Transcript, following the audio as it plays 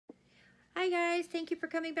Hi guys, thank you for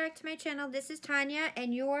coming back to my channel. This is Tanya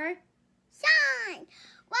and your Sean!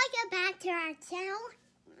 Welcome back to our channel.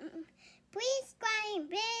 Please subscribe and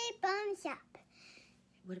big thumbs up.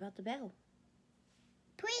 What about the bell?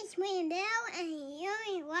 Please ring the bell and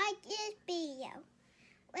you like this video.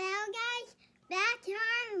 Well guys, back to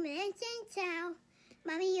our mission, so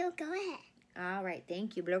Mommy, you go ahead. All right,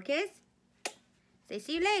 thank you. Blow kiss. Say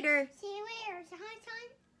see you later. See you later. Son.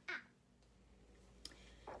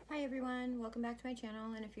 Hi everyone, welcome back to my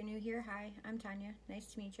channel. And if you're new here, hi, I'm Tanya. Nice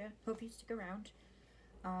to meet you. Hope you stick around.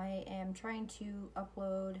 I am trying to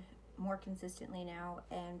upload more consistently now,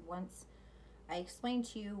 and once I explain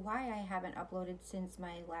to you why I haven't uploaded since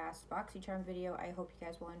my last BoxyCharm video, I hope you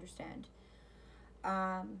guys will understand.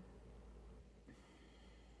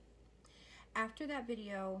 After that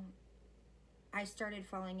video, I started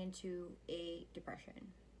falling into a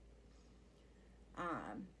depression.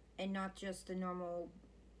 And not just the normal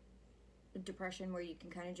depression where you can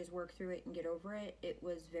kind of just work through it and get over it. It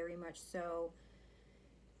was very much so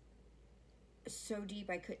deep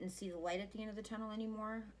I couldn't see the light at the end of the tunnel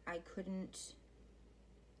anymore. I couldn't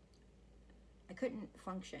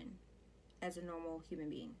function as a normal human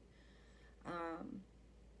being.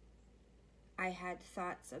 I had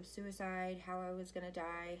thoughts of suicide, how I was gonna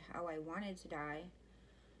die, how I wanted to die,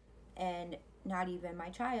 and not even my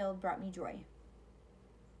child brought me joy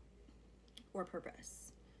or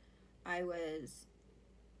purpose. I was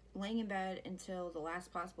laying in bed until the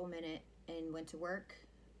last possible minute and went to work.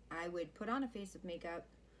 I would put on a face of makeup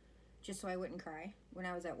just so I wouldn't cry when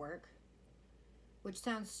I was at work, which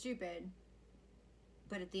sounds stupid,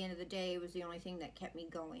 but at the end of the day, it was the only thing that kept me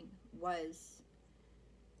going, was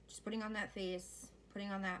just putting on that face,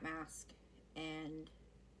 putting on that mask, and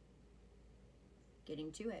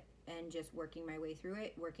getting to it, and just working my way through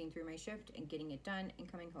it, working through my shift and getting it done,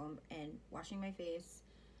 and coming home and washing my face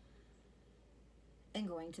and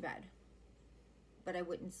going to bed. But I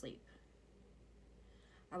wouldn't sleep.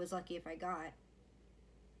 I was lucky if I got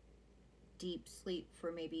deep sleep for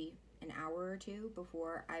maybe an hour or two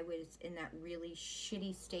before I was in that really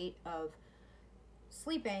shitty state of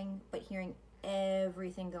sleeping, but hearing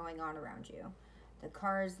everything going on around you. The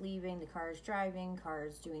cars leaving, the cars driving,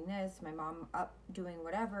 cars doing this, my mom up doing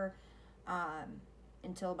whatever,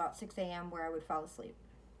 until about 6 a.m. where I would fall asleep.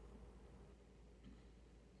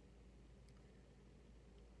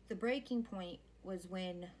 The breaking point was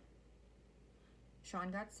when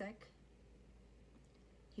Sean got sick.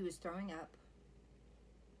 He was throwing up.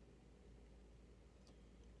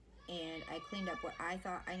 And I cleaned up what I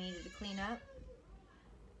thought I needed to clean up.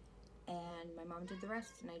 And my mom did the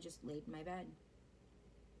rest, and I just laid in my bed.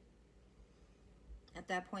 At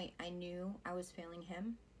that point, I knew I was failing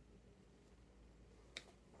him,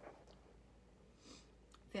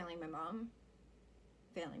 failing my mom,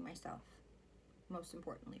 failing myself. Most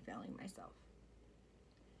importantly, failing myself.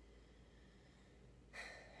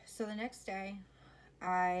 So the next day,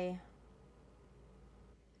 I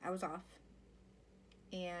was off,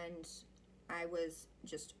 and I was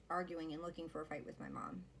just arguing and looking for a fight with my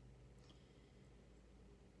mom.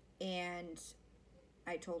 And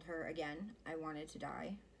I told her again I wanted to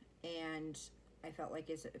die, and I felt like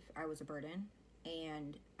as if I was a burden,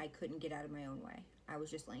 and I couldn't get out of my own way. I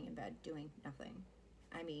was just laying in bed doing nothing.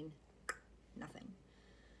 I mean, nothing.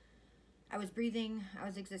 I was breathing, I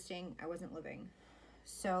was existing, I wasn't living.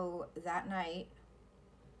 So that night,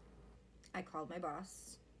 I called my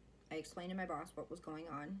boss. I explained to my boss what was going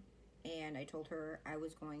on, and I told her I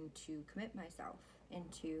was going to commit myself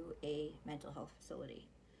into a mental health facility.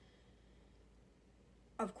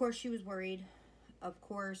 Of course she was worried. Of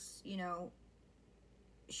course, you know,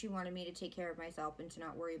 she wanted me to take care of myself and to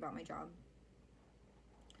not worry about my job.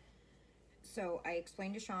 So I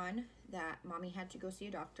explained to Sean that Mommy had to go see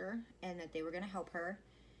a doctor and that they were going to help her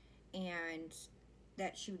and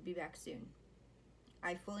that she would be back soon.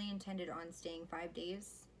 I fully intended on staying 5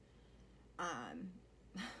 days.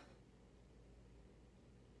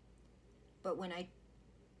 But when I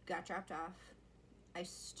got dropped off, I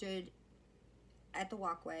stood at the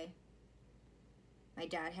walkway. My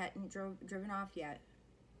dad hadn't driven off yet.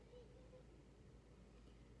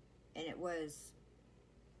 And it was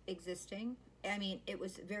existing. I mean, it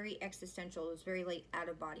was very existential. It was very like out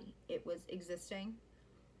of body. It was existing.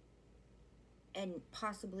 And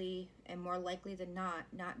possibly, and more likely than not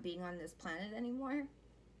being on this planet anymore.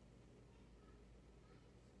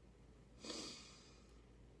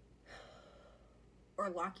 Or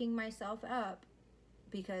locking myself up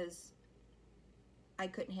because I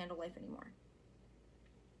couldn't handle life anymore.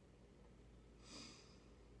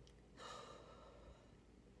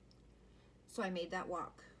 So I made that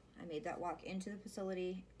walk I made that walk into the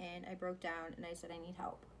facility, and I broke down and I said, I need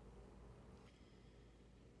help.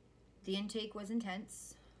 The intake was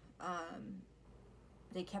intense.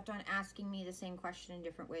 They kept on asking me the same question in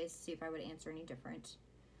different ways to see if I would answer any different.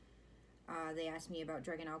 They asked me about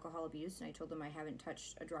drug and alcohol abuse, and I told them I haven't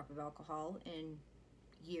touched a drop of alcohol in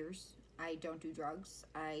years. I don't do drugs.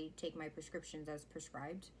 I take my prescriptions as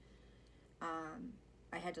prescribed.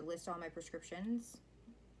 I had to list all my prescriptions,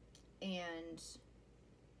 and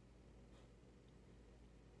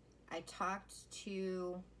I talked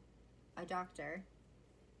to a doctor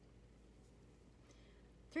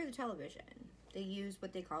through the television. They use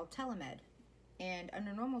what they call telemed, and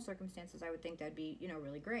under normal circumstances I would think that'd be,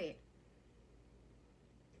 really great,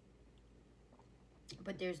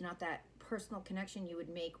 but there's not that personal connection you would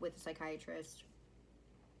make with a psychiatrist.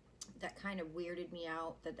 That kind of weirded me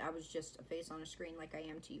out, that I was just a face on a screen like I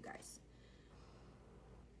am to you guys.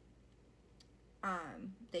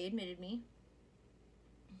 They admitted me.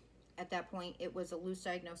 At that point, it was a loose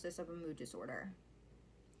diagnosis of a mood disorder.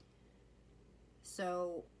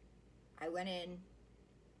 So I went in.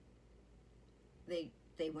 They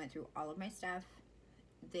went through all of my stuff.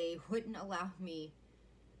 They wouldn't allow me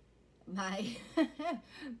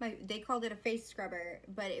they called it a face scrubber,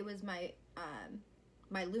 but it was my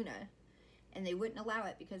Luna, and they wouldn't allow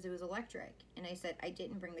it because it was electric. And I said, I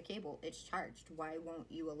didn't bring the cable, it's charged. Why won't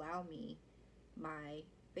you allow me my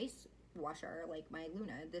face washer, like my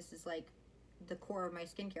Luna? This is like the core of my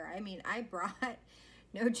skincare. I mean, I brought,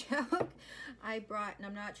 no joke, and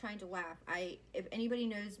I'm not trying to laugh, if anybody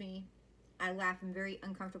knows me, I laugh in very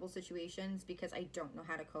uncomfortable situations because I don't know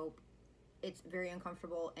how to cope. It's very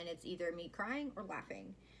uncomfortable, and it's either me crying or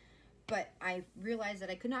laughing. But I realized that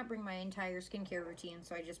I could not bring my entire skincare routine,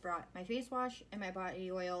 so I just brought my face wash and my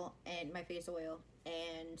body oil and my face oil,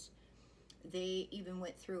 and they even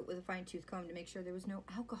went through it with a fine-tooth comb to make sure there was no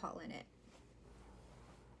alcohol in it.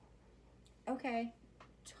 Okay,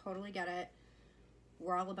 totally get it.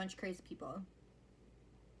 We're all a bunch of crazy people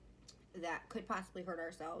that could possibly hurt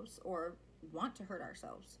ourselves or want to hurt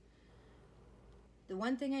ourselves. The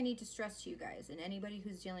one thing I need to stress to you guys, and anybody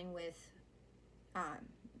who's dealing with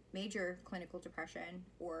major clinical depression,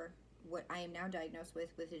 or what I am now diagnosed with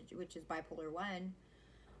which is bipolar 1,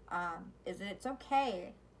 is that it's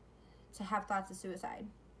okay to have thoughts of suicide.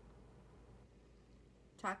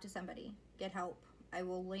 Talk to somebody. Get help. I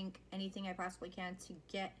will link anything I possibly can to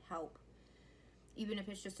get help, even if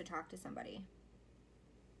it's just to talk to somebody.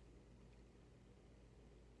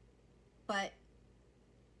 But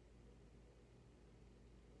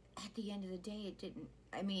at the end of the day, it didn't.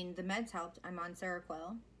 I mean, the meds helped. I'm on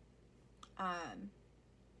Seroquel.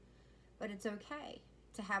 But it's okay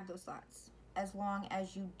to have those thoughts as long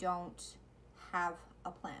as you don't have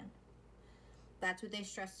a plan. That's what they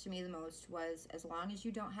stressed to me the most, was as long as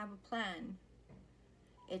you don't have a plan,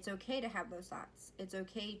 it's okay to have those thoughts. It's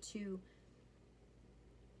okay to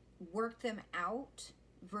work them out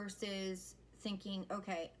versus thinking,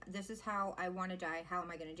 okay, this is how I want to die. How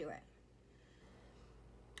am I going to do it?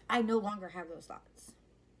 I no longer have those thoughts.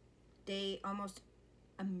 They almost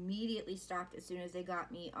immediately stopped as soon as they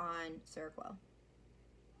got me on Seroquel.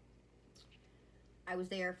 I was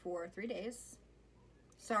there for 3 days.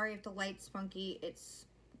 Sorry if the light's funky. It's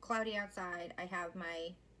cloudy outside. I have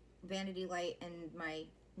my vanity light and my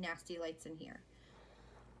nasty lights in here.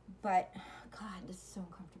 But, God, this is so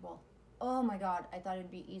uncomfortable. Oh my God, I thought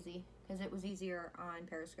it'd be easy, because it was easier on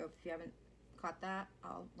Periscope. If you haven't caught that,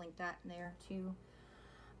 I'll link that in there too.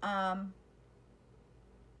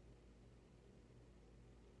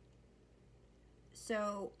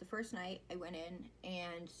 So the first night I went in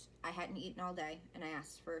and I hadn't eaten all day, and I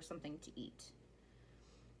asked for something to eat.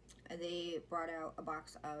 They brought out a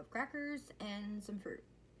box of crackers and some fruit.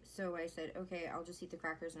 So I said, okay, I'll just eat the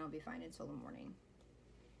crackers and I'll be fine until the morning.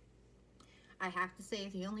 I have to say,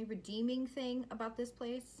 the only redeeming thing about this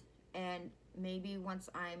place, and maybe once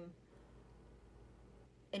I'm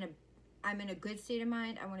in a good state of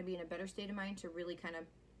mind, I want to be in a better state of mind to really kind of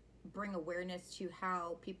bring awareness to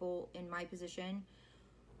how people in my position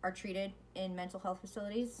are treated in mental health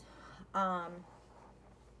facilities. But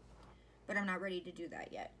I'm not ready to do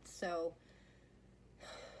that yet. So,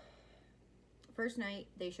 first night,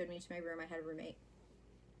 they showed me to my room. I had a roommate.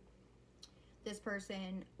 This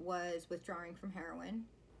person was withdrawing from heroin.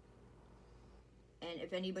 And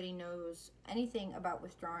if anybody knows anything about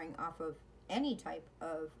withdrawing off of any type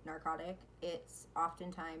of narcotic, it's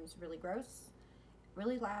oftentimes really gross,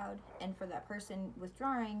 really loud, and for that person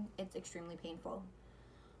withdrawing, it's extremely painful.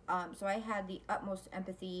 So I had the utmost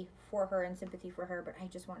empathy for her and sympathy for her, but I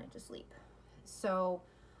just wanted to sleep. So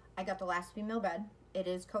I got the last female bed. It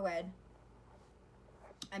is co-ed.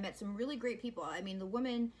 I met some really great people. I mean, the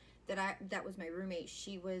woman that was my roommate,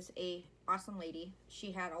 she was a awesome lady.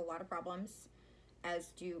 She had a lot of problems, as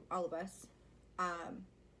do all of us.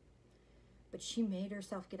 But she made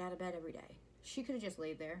herself get out of bed every day. She could have just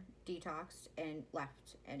laid there, detoxed, and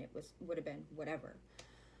left, and it would have been whatever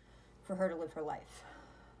for her to live her life.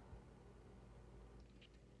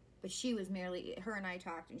 But she was merely, her and I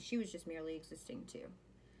talked, and she was just merely existing too.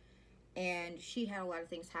 And she had a lot of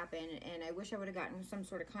things happen, and I wish I would have gotten some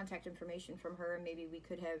sort of contact information from her, and maybe we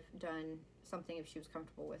could have done something if she was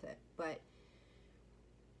comfortable with it. But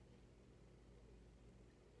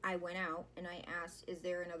I went out and I asked, is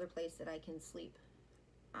there another place that I can sleep?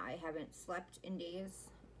 I haven't slept in days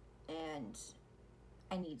and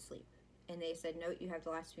I need sleep. And they said, no, you have the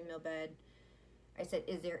last female bed. I said,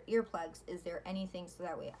 is there earplugs? Is there anything so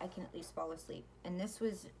that way I can at least fall asleep? And this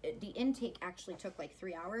was, the intake actually took like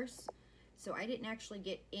 3 hours. So I didn't actually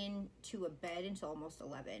get into a bed until almost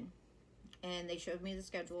 11. And they showed me the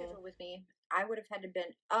schedule with me. I would have had to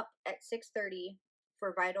been up at 6:30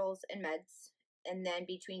 for vitals and meds. And then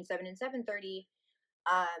between 7 and 7:30,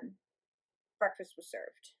 breakfast was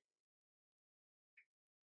served.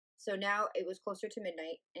 So now it was closer to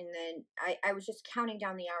midnight, and then I was just counting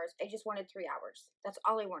down the hours. I just wanted 3 hours. That's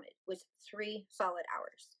all I wanted, was 3 solid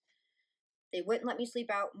hours. They wouldn't let me sleep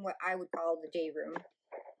out in what I would call the day room.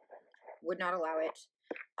 Would not allow it.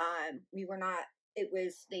 We were not, it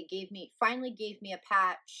was, they finally gave me a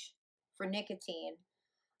patch for nicotine.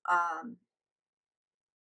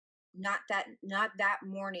 Not that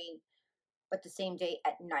morning, but the same day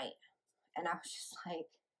at night. And I was just like,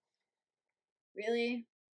 really?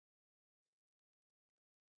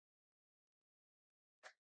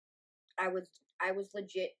 I was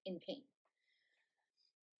legit in pain.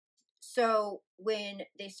 So when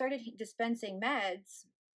they started dispensing meds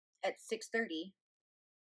at 6:30,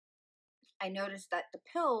 I noticed that the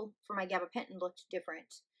pill for my gabapentin looked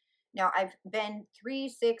different. Now I've been 3,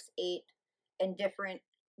 6, 8 and different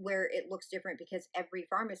where it looks different because every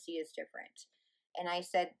pharmacy is different. And I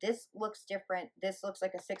said, this looks different. This looks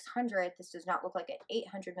like a 600. This does not look like an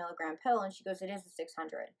 800 milligram pill. And she goes, it is a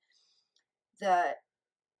 600. The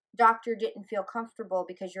doctor didn't feel comfortable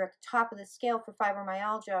because you're at the top of the scale for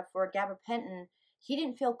fibromyalgia for gabapentin. He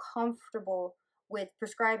didn't feel comfortable with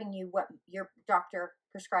prescribing you what your doctor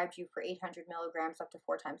prescribed you for 800 milligrams up to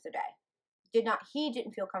 4 times a day. He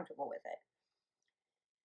didn't feel comfortable with it.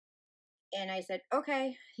 And I said,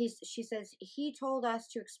 okay. She says, he told us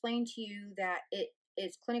to explain to you that it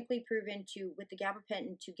is clinically proven to, with the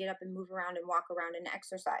gabapentin, to get up and move around and walk around and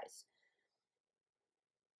exercise.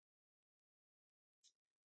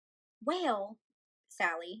 Well,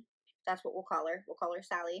 Sally, that's what we'll call her. We'll call her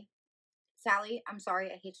Sally. Sally, I'm sorry,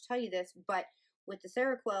 I hate to tell you this, but with the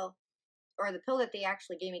Seroquel, or the pill that they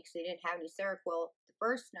actually gave me because they didn't have any Seroquel the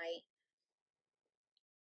first night,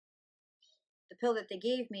 the pill that they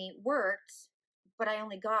gave me worked, but I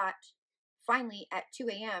only got, finally at 2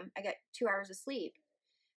 a.m., I got 2 hours of sleep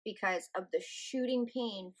because of the shooting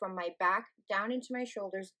pain from my back down into my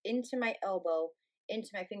shoulders, into my elbow, into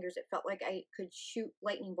my fingers. It felt like I could shoot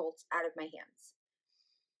lightning bolts out of my hands.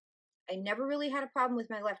 I never really had a problem with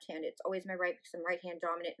my left hand. It's always my right because I'm right hand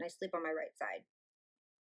dominant and I sleep on my right side.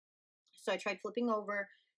 So I tried flipping over,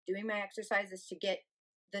 doing my exercises to get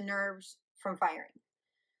the nerves from firing.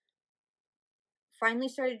 Finally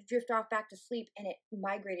started to drift off back to sleep, and it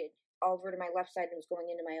migrated over to my left side and was going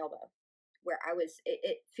into my elbow, where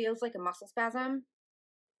it feels like a muscle spasm,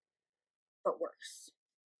 but worse.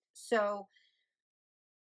 So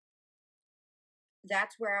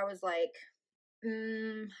that's where I was like,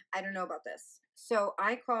 I don't know about this. So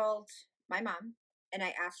I called my mom and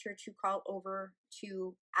I asked her to call over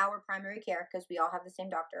to our primary care, because we all have the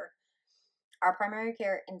same doctor, our primary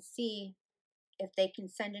care, and see if they can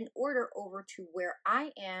send an order over to where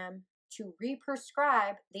I am to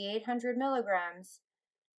re-prescribe the 800 milligrams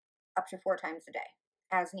up to 4 times a day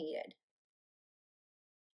as needed.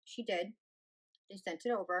 She did. They sent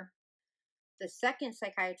it over. The second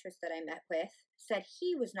psychiatrist that I met with said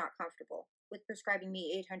he was not comfortable with prescribing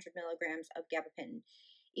me 800 milligrams of gabapentin,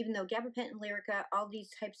 even though gabapentin, Lyrica, all these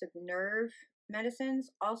types of nerve medicines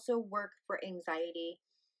also work for anxiety,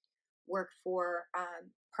 work for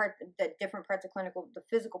the different parts of the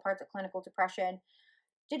physical parts of clinical depression.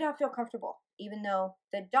 Did not feel comfortable, even though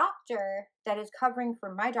the doctor that is covering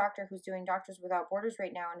for my doctor, who's doing Doctors Without Borders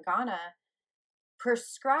right now in Ghana,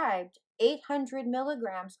 prescribed 800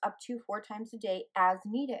 milligrams up to 4 times a day as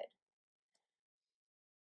needed.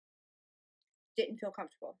 Didn't feel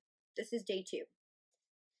comfortable. This is day 2.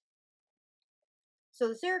 So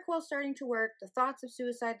the Seroquel starting to work, the thoughts of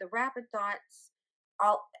suicide, the rapid thoughts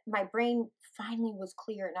my brain finally was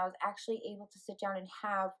clear, and I was actually able to sit down and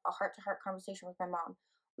have a heart-to-heart conversation with my mom.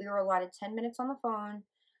 We were allotted 10 minutes on the phone.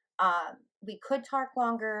 We could talk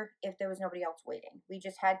longer if there was nobody else waiting. We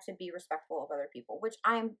just had to be respectful of other people, which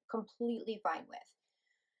I'm completely fine with.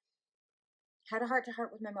 Had a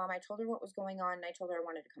heart-to-heart with my mom. I told her what was going on, and I told her I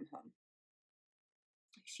wanted to come home.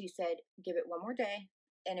 She said, give it one more day,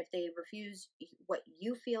 and if they refuse what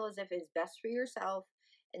you feel as if is best for yourself,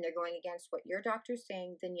 and they're going against what your doctor's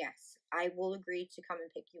saying, then yes, I will agree to come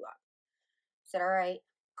and pick you up. I said, all right,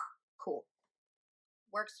 cool.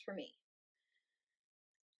 Works for me.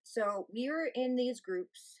 So we were in these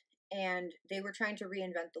groups, and they were trying to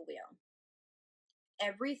reinvent the wheel.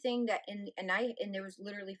 Everything that and there was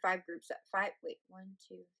literally 5 groups,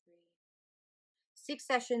 6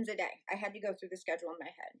 sessions a day. I had to go through the schedule in my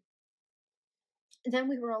head. And then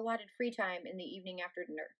we were allotted free time in the evening after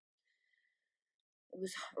dinner. It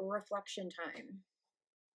was a reflection time.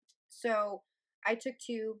 So I took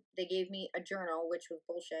 2. They gave me a journal, which was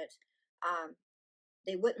bullshit.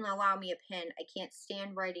 They wouldn't allow me a pen. I can't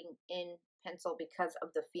stand writing in pencil because of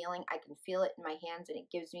the feeling. I can feel it in my hands, and it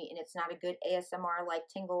gives me, and it's not a good ASMR like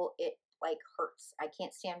tingle. It like hurts. I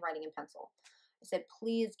can't stand writing in pencil. I said,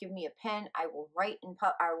 please give me a pen. I will write in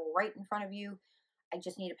front of you. I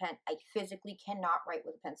just need a pen. I physically cannot write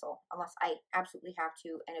with a pencil unless I absolutely have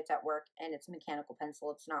to, and it's at work, and it's a mechanical pencil.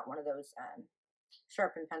 It's not one of those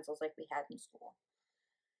sharpened pencils like we had in school.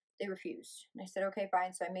 They refused. And I said, okay,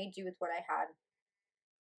 fine. So I made do with what I had.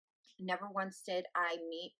 Never once did I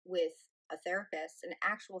meet with a therapist, an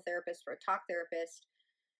actual therapist or a talk therapist,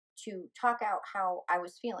 to talk out how I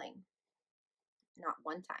was feeling. Not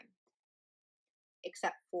one time.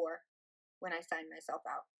 Except for when I signed myself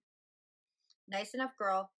out. Nice enough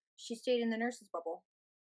girl. She stayed in the nurse's bubble.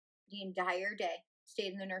 The entire day.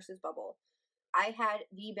 Stayed in the nurse's bubble. I had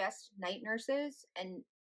the best night nurses and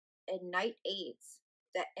night aides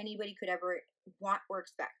that anybody could ever want or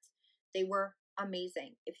expect. They were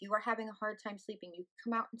amazing. If you are having a hard time sleeping, you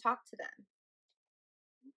come out and talk to them.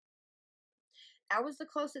 That was the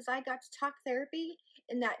closest I got to talk therapy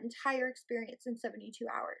in that entire experience in 72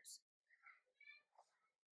 hours.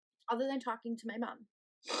 Other than talking to my mom.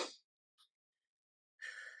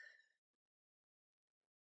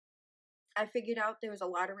 I figured out there was a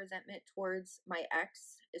lot of resentment towards my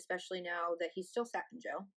ex, especially now that he's still sat in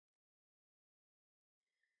jail.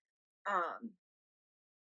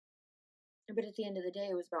 But at the end of the day,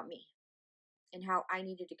 it was about me and how I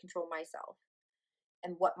needed to control myself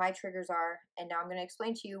and what my triggers are. And now I'm going to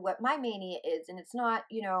explain to you what my mania is. And it's not,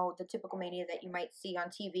 the typical mania that you might see on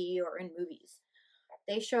TV or in movies.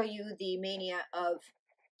 They show you the mania of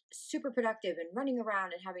super productive and running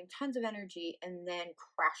around and having tons of energy and then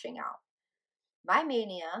crashing out. My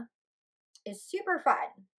mania is super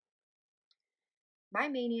fun. My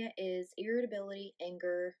mania is irritability,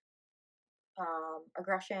 anger,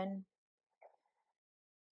 aggression.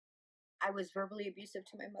 I was verbally abusive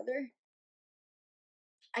to my mother.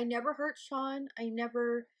 I never hurt Sean.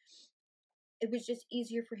 It was just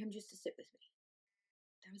easier for him just to sit with me.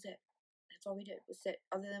 That was it. That's all we did was sit,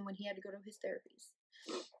 other than when he had to go to his therapies.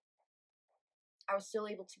 I was still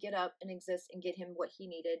able to get up and exist and get him what he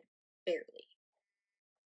needed, barely.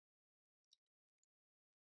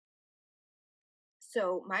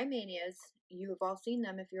 So my manias, you have all seen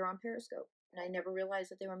them if you're on Periscope, and I never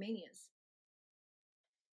realized that they were manias.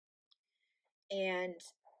 And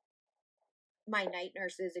my night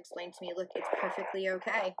nurses explained to me, look, it's perfectly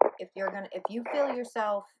okay if you feel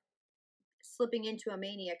yourself slipping into a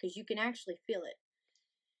mania, because you can actually feel it.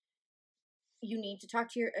 You need to talk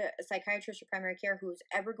to your a psychiatrist or primary care who's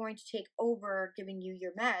ever going to take over giving you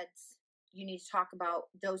your meds. You need to talk about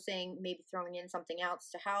dosing, maybe throwing in something else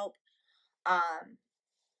to help.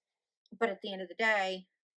 But at the end of the day,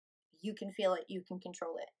 you can feel it, you can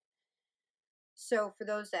control it. So for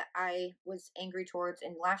those that I was angry towards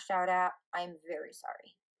and lashed out at, I'm very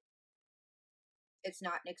sorry. It's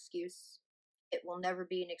not an excuse. It will never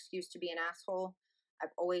be an excuse to be an asshole. I've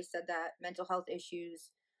always said that. Mental health issues,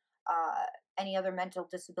 any other mental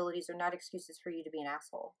disabilities are not excuses for you to be an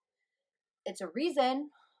asshole. It's a reason,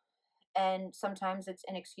 and sometimes it's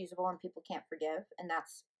inexcusable and people can't forgive, and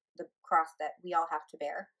that's the cross that we all have to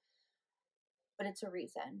bear. But it's a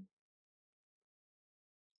reason.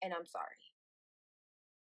 And I'm sorry.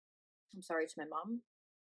 I'm sorry to my mom.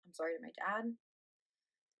 I'm sorry to my dad. I'm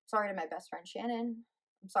sorry to my best friend Shannon.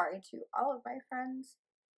 I'm sorry to all of my friends.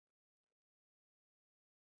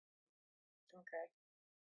 Okay.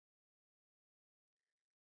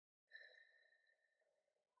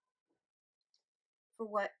 For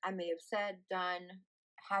what I may have said, done,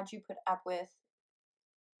 had you put up with,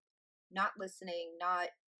 not listening, not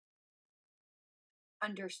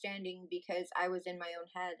understanding, because I was in my own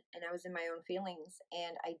head and I was in my own feelings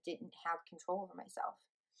and I didn't have control over myself.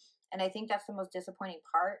 And I think that's the most disappointing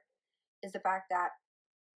part, is the fact that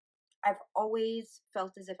I've always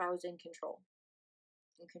felt as if I was in control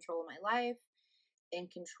of my life, in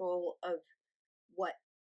control of what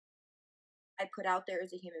I put out there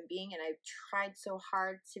as a human being. And I've tried so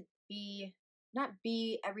hard to not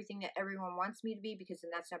be everything that everyone wants me to be, because then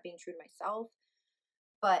that's not being true to myself,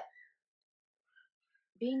 but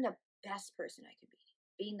being the best person I could be,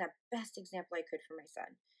 being the best example I could for my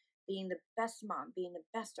son, being the best mom, being the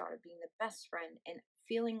best daughter, being the best friend, and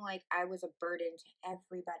feeling like I was a burden to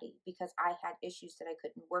everybody because I had issues that I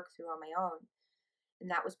couldn't work through on my own. And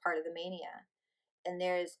that was part of the mania. And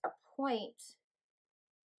there's a point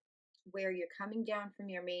where you're coming down from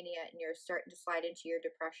your mania and you're starting to slide into your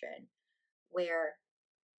depression, where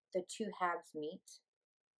the two halves meet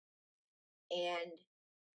and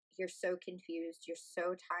you're so confused, you're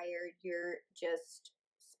so tired, you're just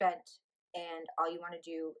spent, and all you want to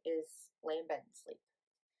do is lay in bed and sleep.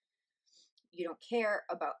 You don't care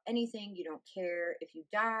about anything. You don't care if you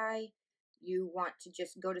die. You want to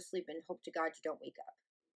just go to sleep and hope to God you don't wake up.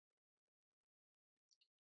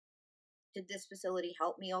 Did this facility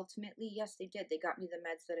help me ultimately? Yes, they did. They got me the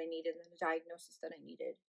meds that I needed and the diagnosis that I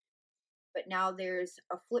needed. But now there's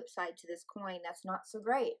a flip side to this coin that's not so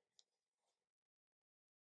great.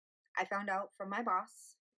 I found out from my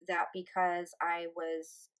boss that because I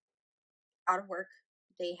was out of work,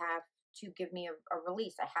 they have to give me a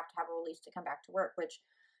release. I have to have a release to come back to work, which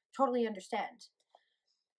totally understand.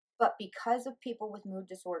 But because of people with mood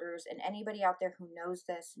disorders, and anybody out there who knows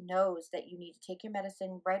this knows that you need to take your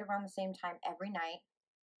medicine right around the same time every night,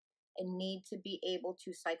 and need to be able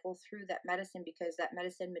to cycle through that medicine, because that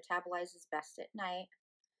medicine metabolizes best at night,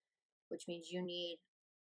 which means you need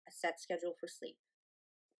a set schedule for sleep.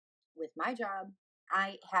 With my job,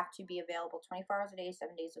 I have to be available 24 hours a day,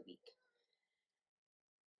 7 days a week.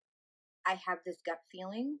 I have this gut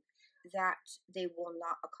feeling that they will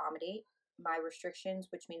not accommodate my restrictions,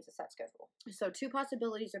 which means a set schedule. So two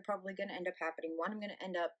possibilities are probably going to end up happening. One, I'm going to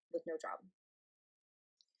end up with no job.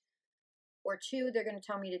 Or two, they're going to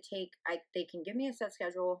tell me to they can give me a set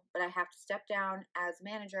schedule, but I have to step down as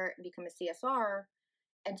manager and become a CSR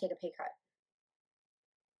and take a pay cut.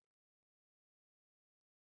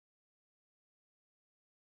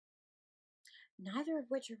 Neither of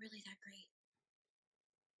which are really that great.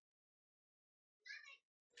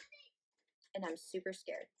 And I'm super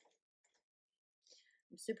scared.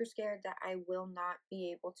 I'm super scared that I will not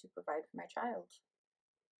be able to provide for my child.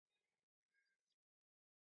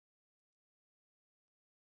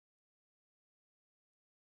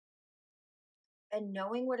 And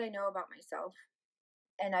knowing what I know about myself,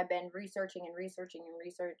 and I've been researching and researching and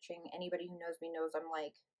researching. Anybody who knows me knows I'm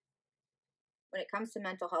like, when it comes to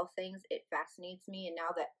mental health things, it fascinates me. And now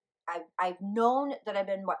that I've known that I've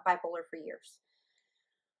been bipolar for years,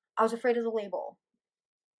 I was afraid of the label.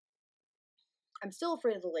 I'm still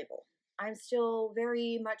afraid of the label. I'm still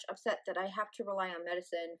very much upset that I have to rely on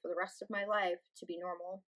medicine for the rest of my life to be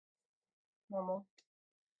normal,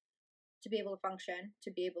 to be able to function,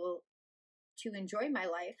 to be able to enjoy my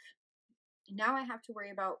life. Now I have to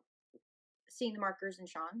worry about seeing the markers in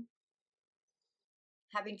Sean,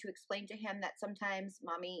 having to explain to him that sometimes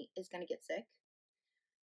mommy is going to get sick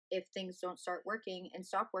if things don't start working and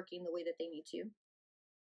stop working the way that they need to.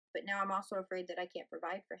 But now I'm also afraid that I can't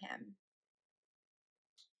provide for him.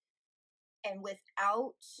 And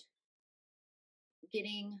without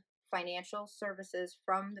getting financial services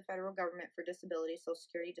from the federal government for disability, Social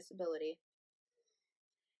Security disability,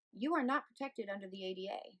 you are not protected under the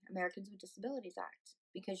ADA, Americans with Disabilities Act,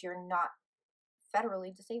 because you're not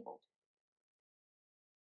federally disabled.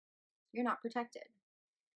 You're not protected.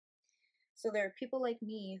 So there are people like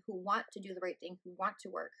me who want to do the right thing, who want to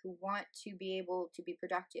work, who want to be able to be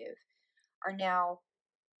productive, are now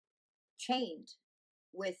chained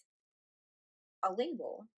with a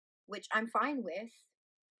label, which I'm fine with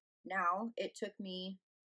now. It took me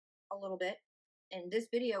a little bit, and this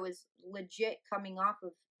video is legit coming off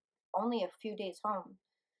of only a few days home.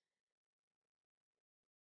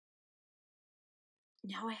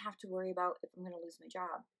 Now I have to worry about if I'm going to lose my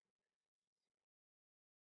job.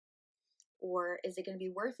 Or is it going to be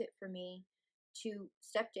worth it for me to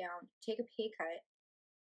step down, take a pay cut,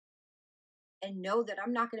 and know that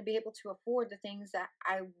I'm not going to be able to afford the things that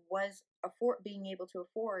I was being able to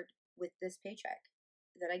afford with this paycheck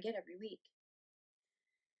that I get every week?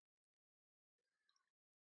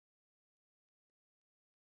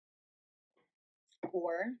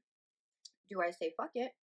 Or do I say, fuck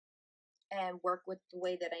it, and work with the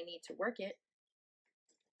way that I need to work it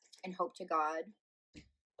and hope to God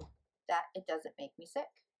that it doesn't make me sick.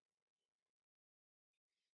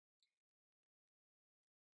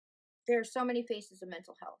 There are so many faces of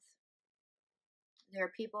mental health. There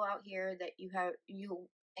are people out here that you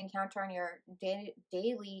encounter on your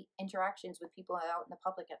daily interactions with people out in the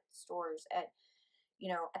public, at the stores, at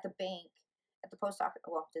the bank, at the post office.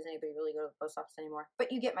 Well, does anybody really go to the post office anymore?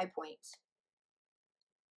 But you get my point.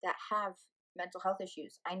 That have mental health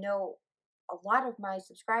issues. I know a lot of my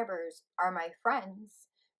subscribers are my friends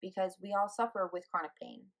because we all suffer with chronic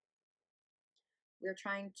pain. We're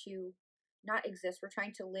trying to not exist. We're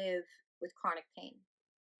trying to live with chronic pain.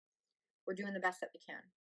 We're doing the best that we can.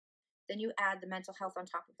 Then you add the mental health on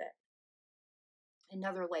top of it.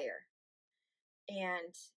 Another layer.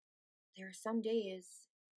 And there are some days,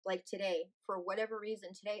 like today, for whatever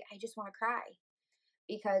reason, today I just want to cry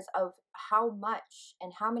because of how much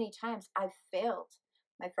and how many times I've failed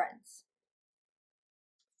my friends,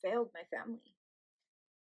 failed my family.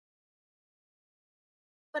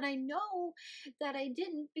 But I know that I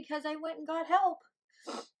didn't because I went and got help.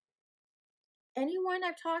 Anyone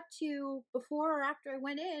I've talked to before or after I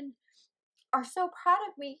went in are so proud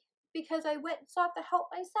of me because I went and sought the help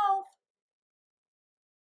myself.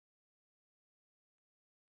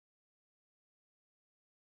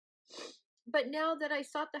 But now that I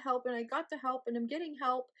sought the help and I got the help and I'm getting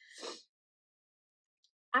help,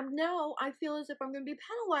 I feel as if I'm going to be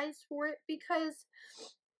penalized for it because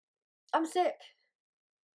I'm sick.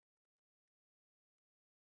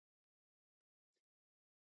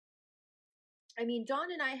 I mean,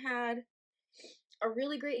 Dawn and I had a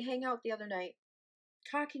really great hangout the other night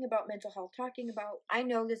talking about mental health, I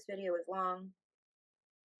know this video is long.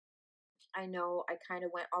 I know I kind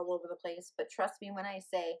of went all over the place, but trust me when I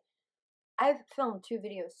say I've filmed 2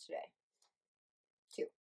 videos today. 2.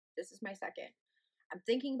 This is my second. I'm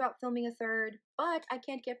thinking about filming a third, but I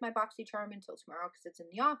can't get my BoxyCharm until tomorrow because it's in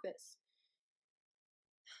the office.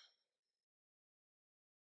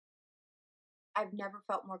 I've never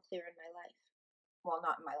felt more clear in my life. Well,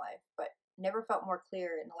 not in my life, but never felt more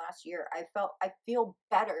clear in the last year. I feel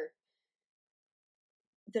better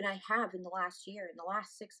than I have in the last year, in the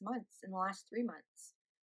last 6 months, in the last 3 months.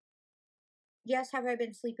 Yes, have I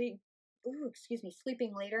been sleeping?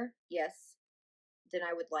 Sleeping later? Yes, than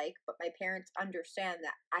I would like, but my parents understand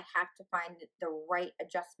that I have to find the right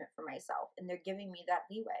adjustment for myself, and they're giving me that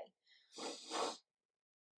leeway.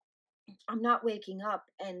 I'm not waking up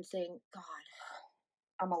and saying, God,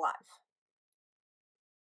 I'm alive.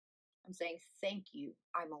 I'm saying, thank you,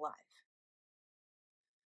 I'm alive.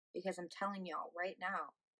 Because I'm telling y'all right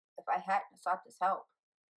now, if I hadn't sought this help,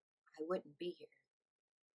 I wouldn't be here.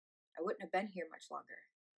 I wouldn't have been here much longer.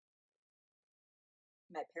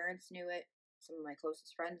 My parents knew it. Some of my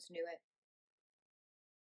closest friends knew it.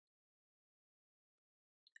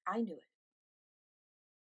 I knew it.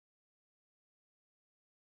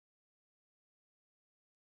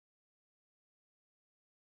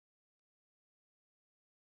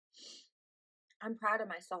 I'm proud of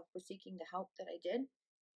myself for seeking the help that I did.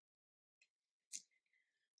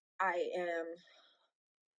 I am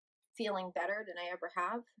feeling better than I ever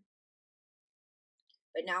have.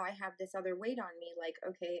 But now I have this other weight on me. Like,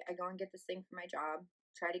 okay, I go and get this thing for my job,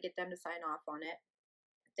 try to get them to sign off on it.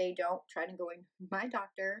 If they don't, try to go in my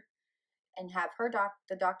doctor and have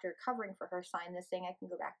the doctor covering for her sign this thing. I can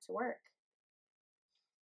go back to work.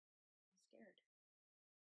 I'm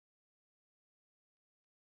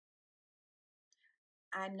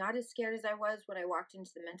scared. I'm not as scared as I was when I walked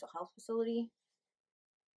into the mental health facility.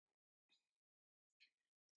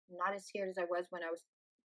 I'm not as scared as I was when I was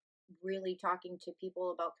really talking to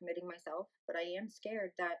people about committing myself, but I am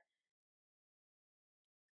scared that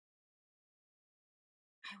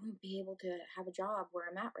I won't be able to have a job where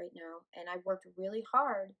I'm at right now. And I've worked really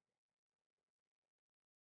hard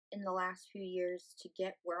in the last few years to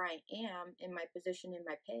get where I am in my position and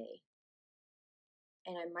my pay.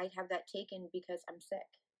 And I might have that taken because I'm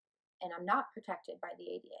sick and I'm not protected by the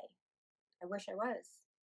ADA. I wish I was.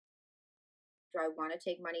 Do I want to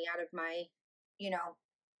take money out of my,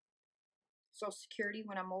 Social Security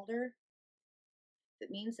when I'm older? If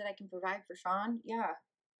it means that I can provide for Sean, yeah.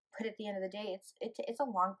 But at the end of the day, it's a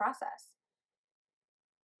long process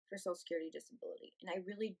for Social Security disability. And I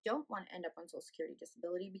really don't want to end up on Social Security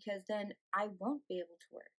disability because then I won't be able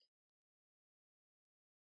to work.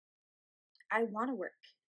 I want to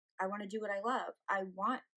work. I want to do what I love. I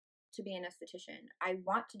want to be an esthetician. I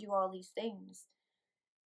want to do all these things.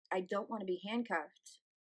 I don't want to be handcuffed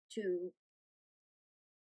to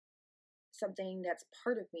something that's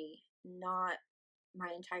part of me, not my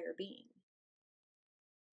entire being.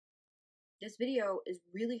 This video is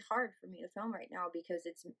really hard for me to film right now because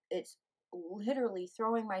it's literally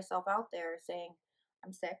throwing myself out there saying,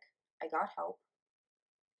 I'm sick, I got help.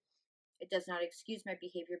 It does not excuse my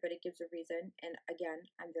behavior, but it gives a reason. And again,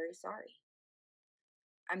 I'm very sorry.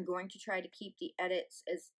 I'm going to try to keep the edits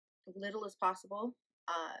as little as possible.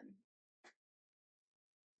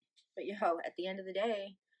 But at the end of the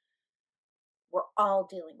day, we're all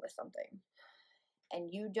dealing with something.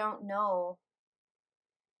 And you don't know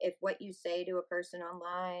if what you say to a person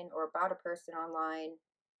online or about a person online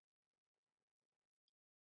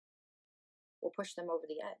will push them over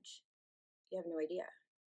the edge. You have no idea.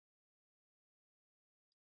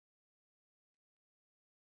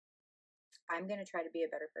 I'm going to try to be a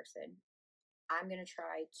better person. I'm going to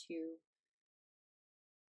try to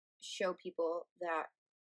show people that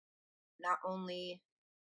not only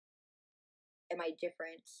am I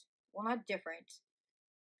different, well, not different,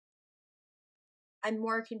 I'm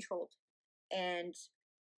more controlled. And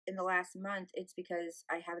in the last month, it's because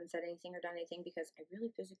I haven't said anything or done anything because I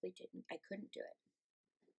really physically didn't. I couldn't do it.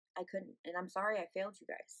 I couldn't. And I'm sorry I failed you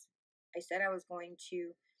guys. I said I was going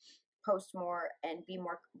to post more and be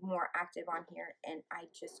more active on here, and I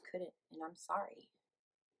just couldn't, and I'm sorry.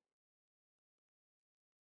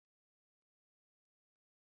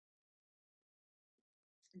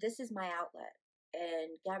 This is my outlet.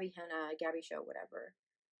 And Gabby Hanna, Gabby Show, whatever,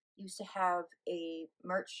 used to have a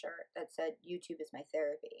merch shirt that said YouTube is my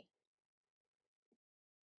therapy.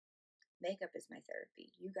 Makeup is my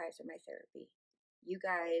therapy. You guys are my therapy. You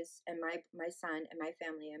guys and my son and my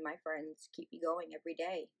family and my friends keep me going every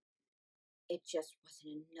day. It just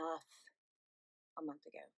wasn't enough a month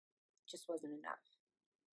ago. It just wasn't enough.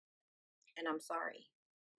 And I'm sorry.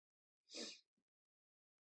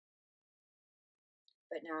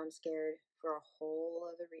 But now I'm scared for a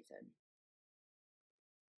whole other reason.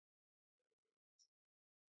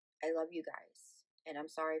 I love you guys, and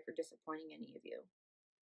I'm sorry for disappointing any of you.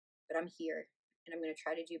 But I'm here, and I'm going to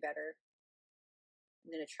try to do better.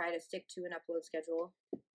 I'm going to try to stick to an upload schedule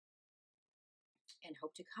and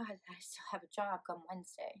hope to God that I still have a job come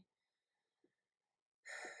Wednesday.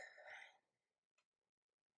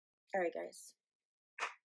 All right, guys.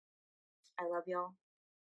 I love y'all,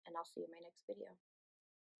 and I'll see you in my next video.